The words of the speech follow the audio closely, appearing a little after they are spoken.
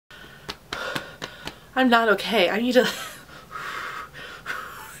I'm not okay. I need to...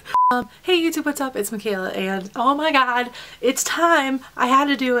 Hey YouTube, what's up? It's Michaela, and oh my god, it's time! I had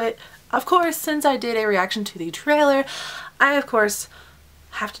to do it. Of course, since I did a reaction to the trailer, I of course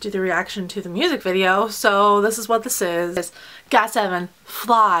have to do the reaction to the music video, so this is what this is. It's GOT7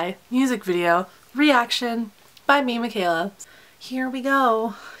 Fly music video reaction by me, Michaela. Here we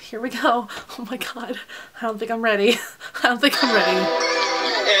go. Here we go. Oh my god. I don't think I'm ready. I don't think I'm ready.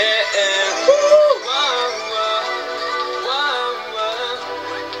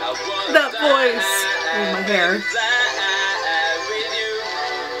 That voice. Oh, my hair.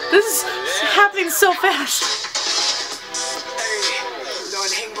 This is happening so fast.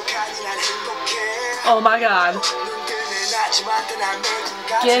 Oh my god.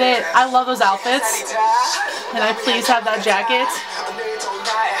 Get it? I love those outfits. Can I please have that jacket?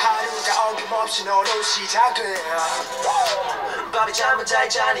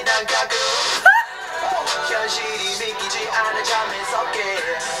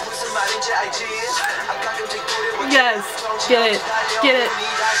 Yes, get it, get it.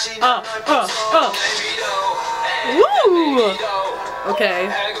 Woo! Okay.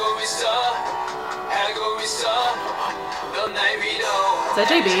 Is that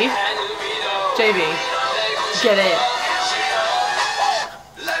JB? JB. Get it.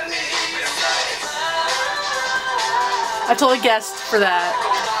 I totally guessed for that.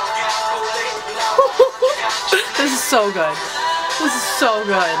 This is so good. This is so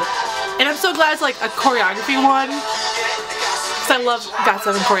good. And I'm so glad it's like a choreography one. Because I love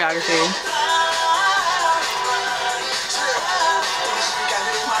GOT7 choreography.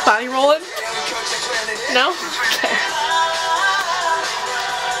 Body rolling? No? Okay.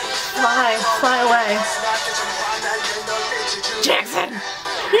 Fly, fly away. Jackson!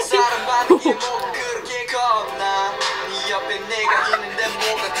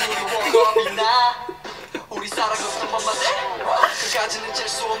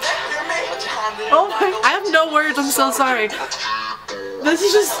 Oh my, I have no words, I'm so sorry. This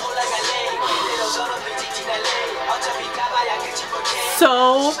is just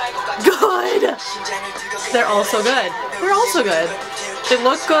so good. They're all so good. They're all so good. They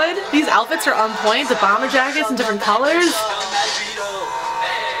look good. These outfits are on point. The bomber jackets in different colors.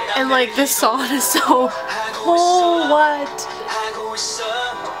 And like this song is so cool. What?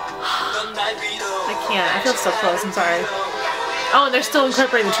 I can't. I feel so close. I'm sorry. Oh, and they're still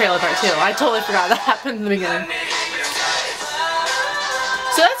incorporating the trailer part too. I totally forgot that happened in the beginning.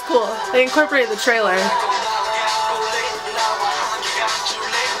 So that's cool. They incorporated the trailer.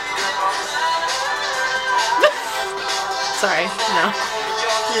 Sorry. No.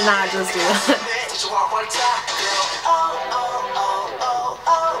 Did not just do that.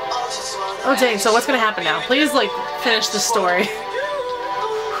 Oh dang, so what's gonna happen now? Please like finish the story.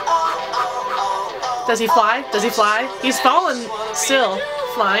 Does he fly? Does he fly? He's fallen still.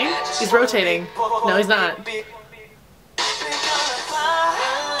 Flying? He's rotating. No, he's not.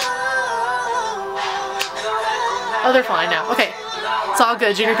 Oh, they're flying now. Okay. It's all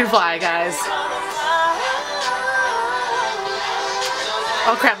good. Junior can fly, guys.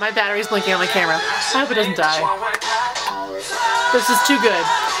 Oh crap, my battery's blinking on my camera. I hope it doesn't die. This is too good.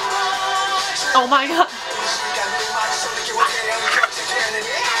 Oh my god.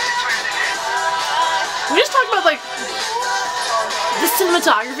 We just talked about like the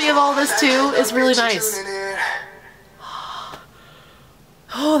cinematography of all this too is really nice.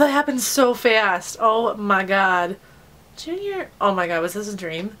 Oh, that happened so fast. Oh my god. Junior, oh my god, was this a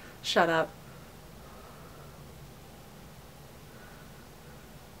dream? Shut up.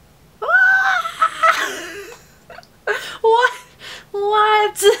 What?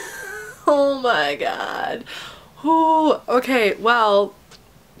 What? Oh my god. Oh, okay, well,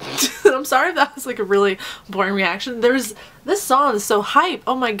 I'm sorry if that was like a really boring reaction. This song is so hype.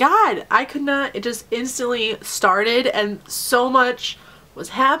 Oh my god. I could not, it just instantly started and so much was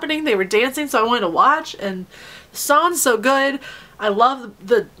happening. They were dancing, so I wanted to watch, and the song's so good. I love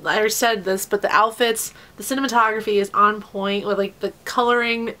I already said this, but the outfits, the cinematography is on point. With like the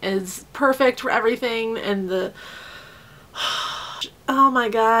coloring is perfect for everything, and the oh my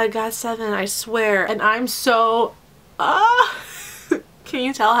god, GOT7, I swear. And I'm so can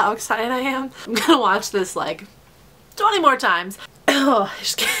you tell how excited I am? I'm gonna watch this like 20 more times. Oh, I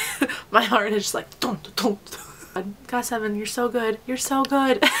just can't. My heart is just like dun, dun, dun. GOT7, you're so good. You're so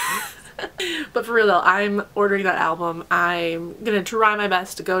good. But for real though, I'm ordering that album. I'm gonna try my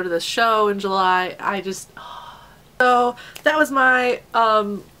best to go to this show in July. So that was my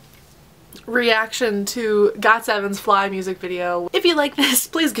reaction to GOT7's Fly music video. If you like this,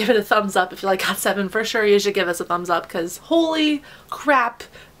 please give it a thumbs up. If you like GOT7, for sure you should give us a thumbs up because holy crap,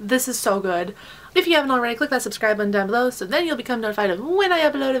 this is so good. If you haven't already, click that subscribe button down below so then you'll become notified of when I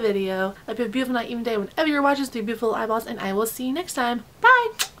upload a video. I hope you have a beautiful night, even day, whenever you're watching through beautiful eyeballs, and I will see you next time. Bye!